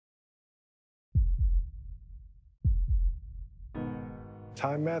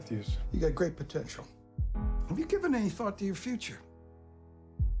Ty Matthews. You got great potential. Have you given any thought to your future?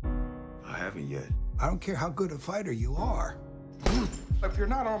 I haven't yet. I don't care how good a fighter you are. If you're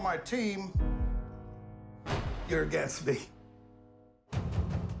not on my team, you're against me.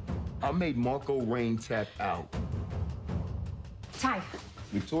 I made Marco Rain tap out. Ty.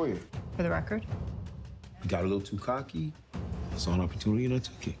 Victoria. For the record. You got a little too cocky. I saw an opportunity and I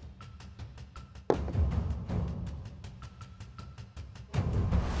took it.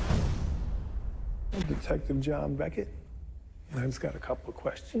 Detective John Beckett. I just got a couple of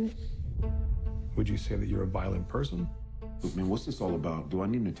questions. Would you say that you're a violent person? Look, man, what's this all about? Do I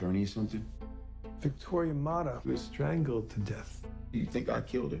need an attorney or something? Victoria Mata was strangled to death. You think I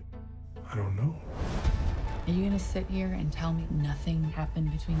killed her? I don't know. Are you gonna sit here and tell me nothing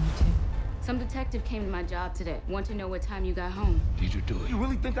happened between you two? Some detective came to my job today. Want to know what time you got home. Did you do it? You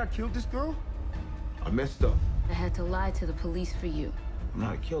really think I killed this girl? I messed up. I had to lie to the police for you. I'm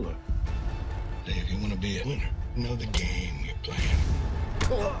not a killer. If you want to be a winner, know the game you're playing.